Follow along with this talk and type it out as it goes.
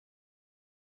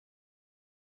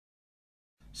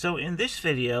So in this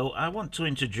video I want to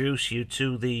introduce you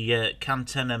to the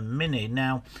Cantenna Mini.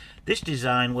 Now this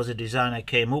design was a design I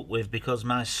came up with because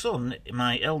my son,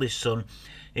 my eldest son,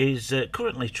 is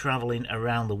currently travelling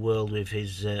around the world with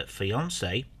his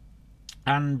fiancée,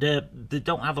 and they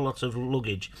don't have a lot of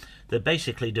luggage. They're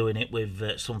basically doing it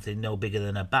with something no bigger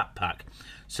than a backpack.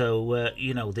 So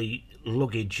you know, the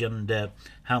luggage and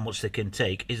how much they can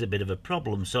take is a bit of a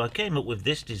problem. So I came up with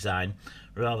this design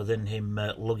rather than him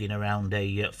lugging around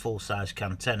a full-size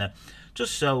Cantenna,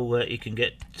 just so he can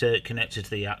get connected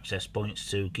to the access points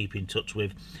to keep in touch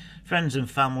with friends and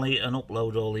family and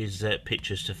upload all his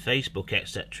pictures to Facebook,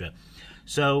 etc.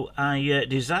 So I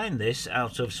designed this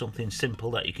out of something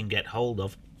simple that you can get hold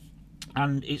of,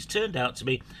 and it's turned out to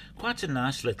be quite a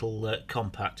nice little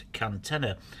compact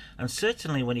Cantenna. And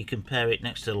certainly when you compare it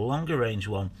next to the longer range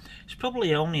one, it's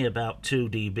probably only about 2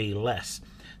 dB less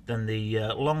than the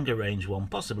longer range one,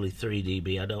 possibly 3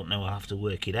 dB, I don't know, I'll have to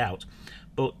work it out.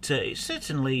 But it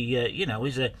certainly, you know,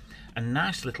 is a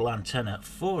nice little antenna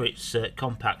for its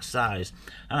compact size.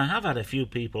 And I have had a few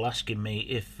people asking me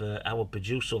if I would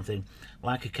produce something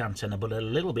like a Cantenna but a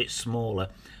little bit smaller,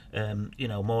 you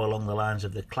know, more along the lines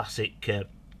of the classic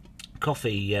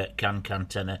coffee can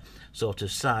Cantenna sort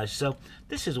of size. So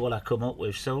this is what I come up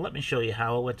with. So let me show you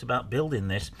how I went about building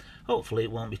this. Hopefully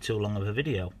it won't be too long of a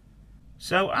video.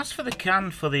 So as for the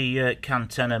can for the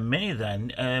Cantenna Mini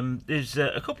then, there's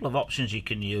a couple of options you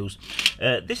can use.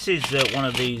 This is one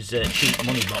of these cheap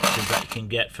money boxes that you can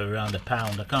get for around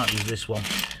 £1. I can't use this one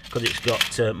because it's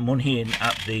got money in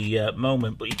at the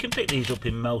moment, but you can pick these up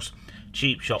in most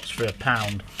cheap shops for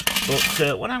 £1.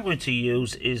 But what I'm going to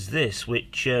use is this,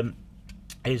 which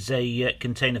is a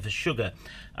container for sugar.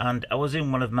 And I was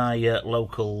in one of my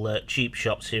local cheap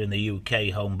shops here in the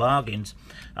UK, Home Bargains,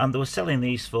 and they were selling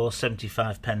these for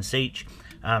 75p each,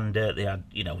 and they had,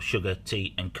 you know, sugar,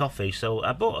 tea and coffee. So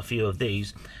I bought a few of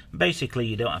these. Basically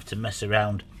you don't have to mess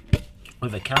around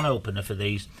with a can opener for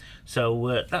these,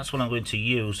 so that's what I'm going to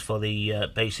use for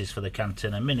the basis for the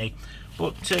Cantenna Mini.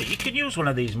 But you can use one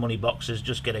of these money boxes,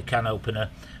 just get a can opener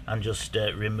and just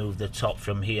remove the top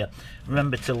from here.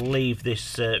 Remember to leave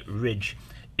this ridge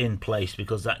in place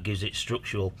because that gives it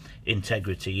structural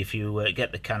integrity. If you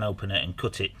get the can opener and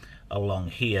cut it along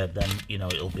here, then you know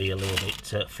it'll be a little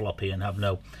bit floppy and have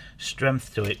no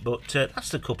strength to it. But that's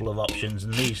the couple of options,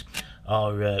 and these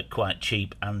are quite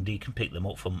cheap and you can pick them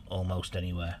up from almost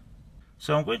anywhere.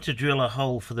 So I'm going to drill a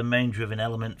hole for the main driven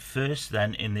element first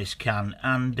then in this can,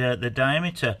 and the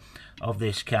diameter of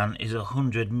this can is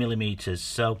 100mm.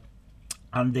 So,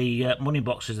 and the money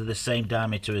boxes are the same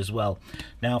diameter as well.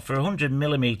 Now for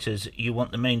 100mm you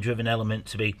want the main driven element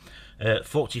to be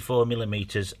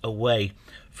 44mm away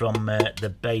from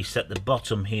the base at the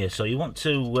bottom here. So you want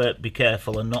to be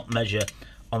careful and not measure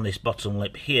on this bottom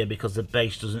lip here because the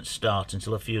base doesn't start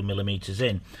until a few millimeters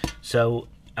in. So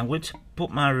I'm going to put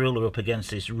my ruler up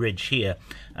against this ridge here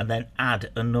and then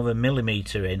add another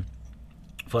millimeter in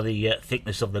for the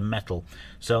thickness of the metal.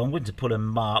 So I'm going to put a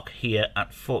mark here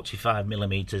at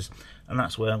 45mm, and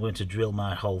that's where I'm going to drill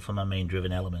my hole for my main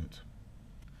driven element.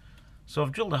 So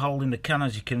I've drilled a hole in the can,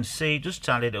 as you can see, just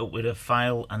tied it up with a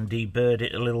file and deburred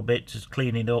it a little bit, just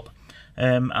clean it up.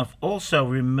 I've also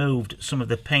removed some of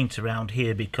the paint around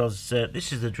here because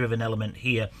this is the driven element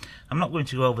here. I'm not going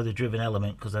to go over the driven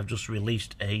element because I've just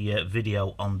released a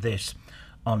video on this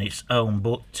on its own,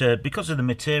 but because of the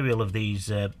material of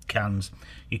these cans,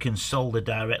 you can solder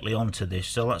directly onto this.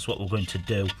 So that's what we're going to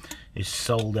do, is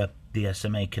solder the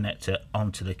SMA connector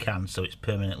onto the can so it's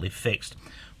permanently fixed.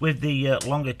 With the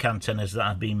longer Cantennas that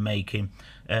I've been making,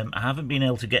 I haven't been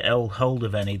able to get hold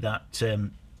of any that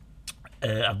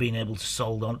I've been able to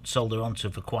solder onto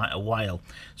for quite a while.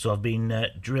 So I've been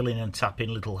drilling and tapping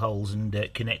little holes and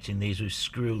connecting these with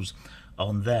screws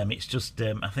on them. It's just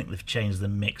I think they've changed the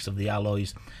mix of the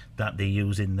alloys that they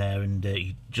use in there, and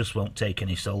you just won't take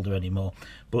any solder anymore.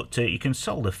 But you can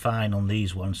solder fine on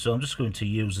these ones, so I'm just going to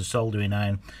use the soldering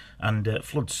iron and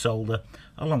flood solder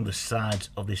along the sides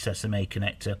of this SMA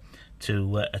connector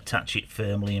to attach it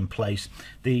firmly in place.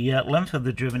 The length of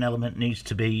the driven element needs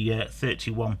to be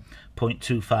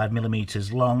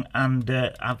 31.25mm long, and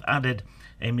I've added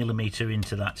a millimeter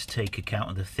into that to take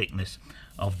account of the thickness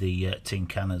of the tin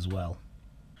can as well.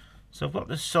 So I've got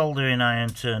the soldering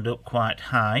iron turned up quite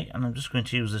high, and I'm just going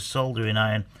to use the soldering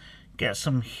iron, get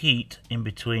some heat in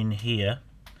between here,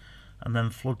 and then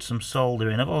flood some solder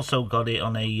in. I've also got it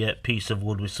on a piece of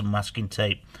wood with some masking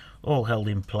tape, all held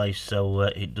in place so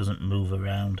it doesn't move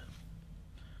around.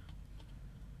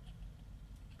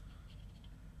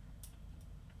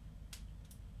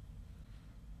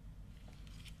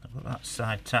 I've got that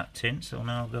side tacked in, so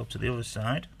now I'll go to the other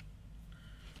side.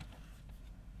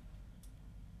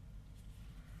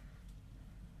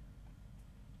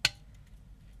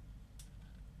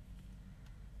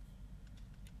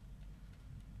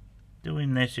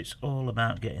 this, it's all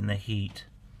about getting the heat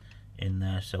in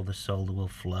there so the solder will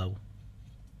flow.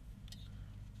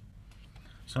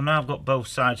 So now I've got both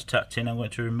sides tacked in, I'm going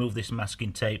to remove this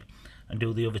masking tape and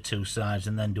do the other two sides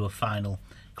and then do a final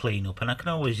clean up. And I can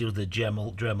always use the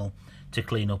Dremel to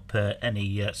clean up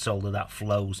any solder that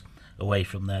flows away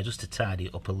from there, just to tidy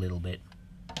it up a little bit.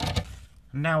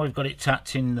 Now we've got it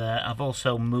tacked in there, I've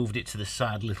also moved it to the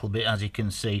side a little bit, as you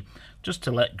can see, just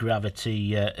to let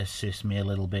gravity assist me a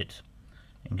little bit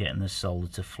in getting the solder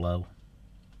to flow.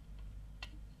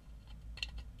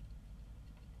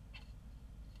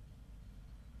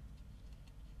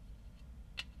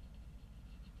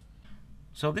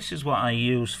 So this is what I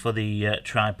use for the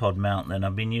tripod mount then.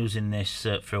 I've been using this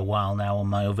for a while now on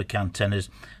my other Cantennas,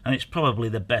 and it's probably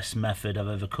the best method I've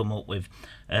ever come up with.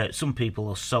 Some people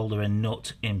will solder a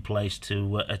nut in place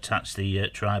to attach the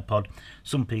tripod.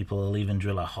 Some people will even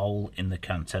drill a hole in the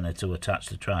Cantenna to attach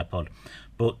the tripod.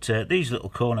 But these little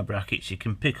corner brackets, you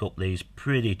can pick up these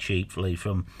pretty cheaply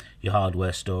from your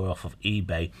hardware store off of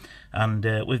eBay. And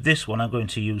with this one I'm going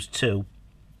to use two.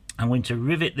 I'm going to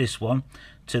rivet this one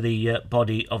to the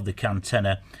body of the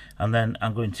Cantenna, and then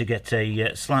I'm going to get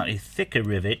a slightly thicker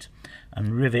rivet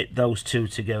and rivet those two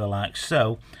together like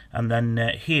so, and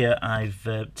then here I've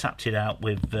tapped it out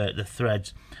with the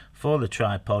threads for the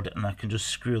tripod, and I can just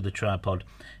screw the tripod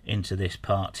into this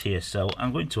part here. So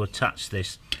I'm going to attach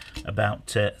this about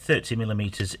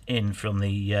 30mm in from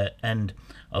the end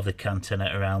of the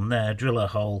Cantenna around there, drill a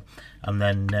hole and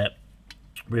then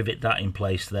rivet that in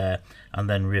place there, and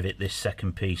then rivet this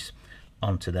second piece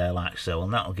onto there like so,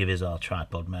 and that'll give us our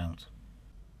tripod mount.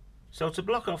 So to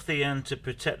block off the end to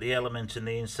protect the element in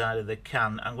the inside of the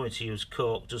can, I'm going to use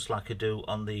cork just like I do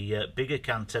on the bigger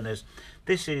Cantennas.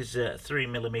 This is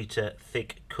 3mm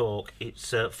thick cork.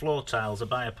 It's floor tiles. I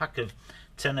buy a pack of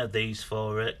 10 of these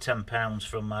for £10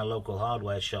 from my local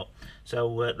hardware shop,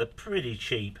 so they're pretty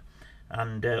cheap.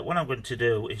 And what I'm going to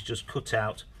do is just cut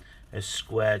out a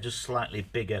square just slightly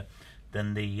bigger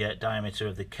than the diameter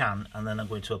of the can, and then I'm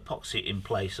going to epoxy it in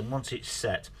place, and once it's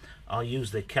set I'll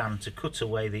use the can to cut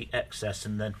away the excess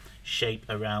and then shape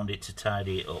around it to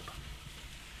tidy it up.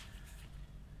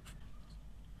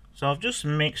 So I've just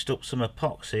mixed up some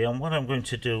epoxy, and what I'm going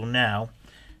to do now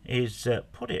is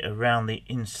put it around the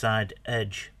inside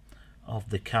edge of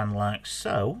the can like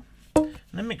so, and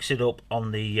then mix it up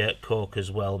on the cork as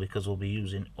well, because we'll be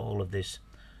using all of this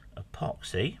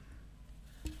epoxy.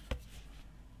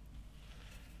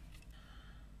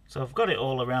 So I've got it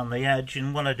all around the edge,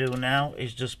 and what I do now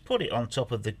is just put it on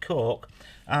top of the cork,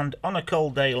 and on a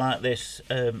cold day like this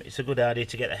it's a good idea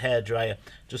to get a hairdryer,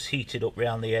 just heat it up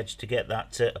around the edge to get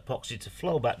that epoxy to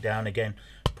flow back down again,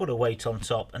 put a weight on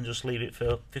top and just leave it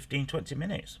for 15-20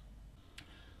 minutes.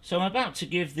 So I'm about to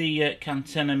give the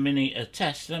Cantenna Mini a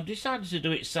test, and I've decided to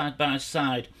do it side by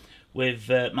side with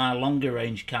my longer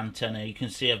range Cantenna. You can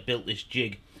see I've built this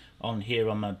jig on here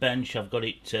on my bench. I've got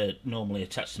it normally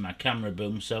attached to my camera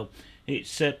boom, so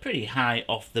it's pretty high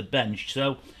off the bench.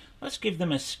 So let's give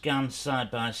them a scan side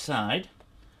by side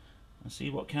and see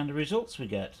what kind of results we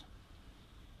get.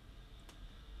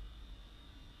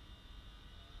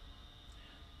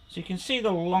 So you can see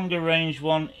the longer range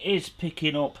one is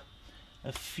picking up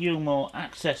a few more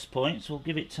access points. We'll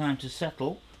give it time to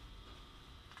settle.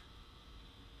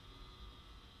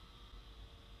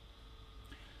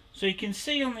 So you can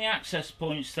see on the access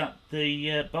points that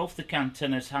both the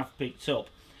Cantennas have picked up.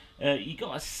 You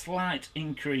got a slight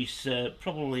increase,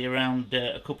 probably around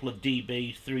a couple of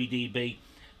dB, 3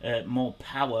 dB more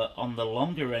power on the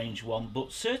longer range one,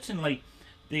 but certainly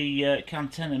the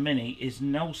Cantenna Mini is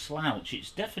no slouch.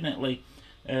 It's definitely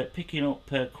picking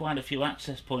up quite a few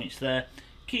access points there,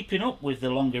 keeping up with the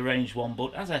longer range one,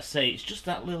 but as I say, it's just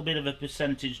that little bit of a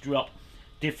percentage drop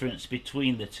difference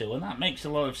between the two, and that makes a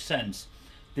lot of sense.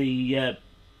 The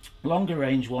longer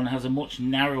range one has a much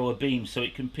narrower beam, so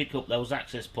it can pick up those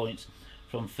access points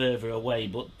from further away,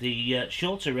 but the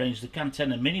shorter range, the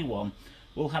Cantenna Mini one,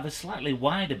 will have a slightly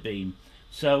wider beam.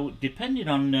 So depending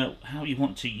on how you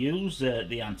want to use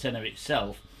the antenna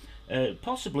itself,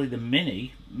 possibly the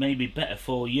Mini may be better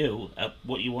for you at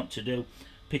what you want to do,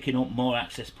 picking up more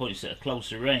access points at a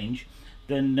closer range,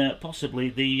 than possibly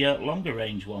the longer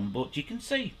range one. But you can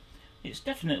see it's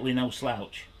definitely no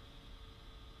slouch.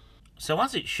 So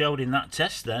as it showed in that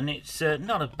test then, it's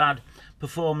not a bad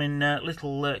performing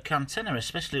little Cantenna,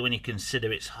 especially when you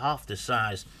consider it's half the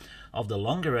size of the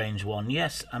longer range one.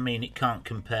 Yes, I mean, it can't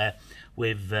compare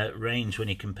with range when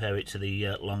you compare it to the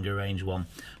longer range one,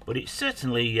 but it's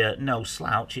certainly no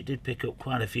slouch. It did pick up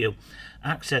quite a few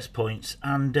access points,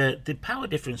 and the power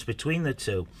difference between the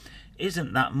two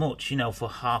isn't that much, you know, for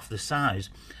half the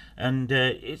size. And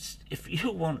it's, if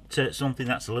you want something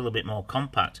that's a little bit more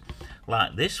compact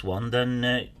like this one,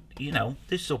 then you know,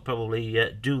 this will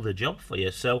probably do the job for you.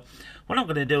 So what I'm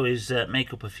going to do is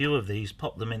make up a few of these,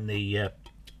 pop them in the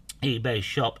eBay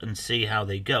shop and see how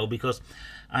they go, because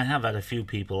I have had a few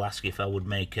people ask if I would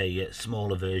make a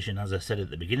smaller version, as I said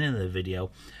at the beginning of the video.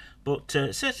 But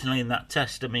certainly in that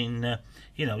test, I mean,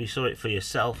 you know, you saw it for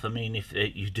yourself. I mean, if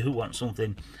you do want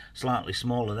something slightly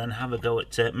smaller, then have a go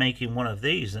at making one of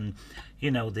these. And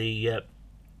you know, the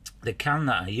can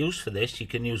that I use for this, you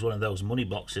can use one of those money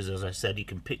boxes. As I said, you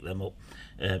can pick them up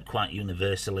quite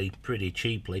universally, pretty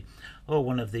cheaply, or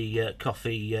one of the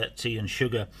coffee, tea and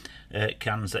sugar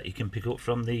cans that you can pick up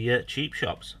from the cheap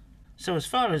shops. So as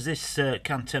far as this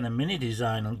Cantenna Mini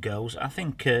design goes, I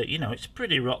think, you know, it's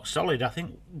pretty rock solid. I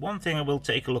think one thing I will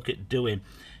take a look at doing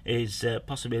is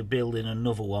possibly building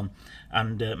another one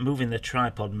and moving the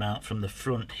tripod mount from the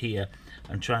front here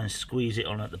and try and squeeze it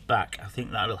on at the back. I think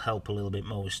that'll help a little bit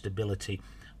more with stability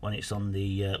when it's on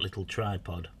the little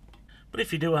tripod. But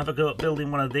if you do have a go at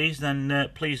building one of these, then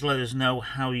please let us know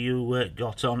how you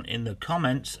got on in the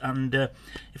comments. And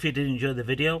if you did enjoy the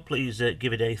video, please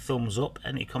give it a thumbs up.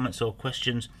 Any comments or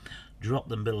questions, drop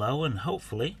them below, and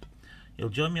hopefully you'll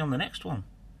join me on the next one.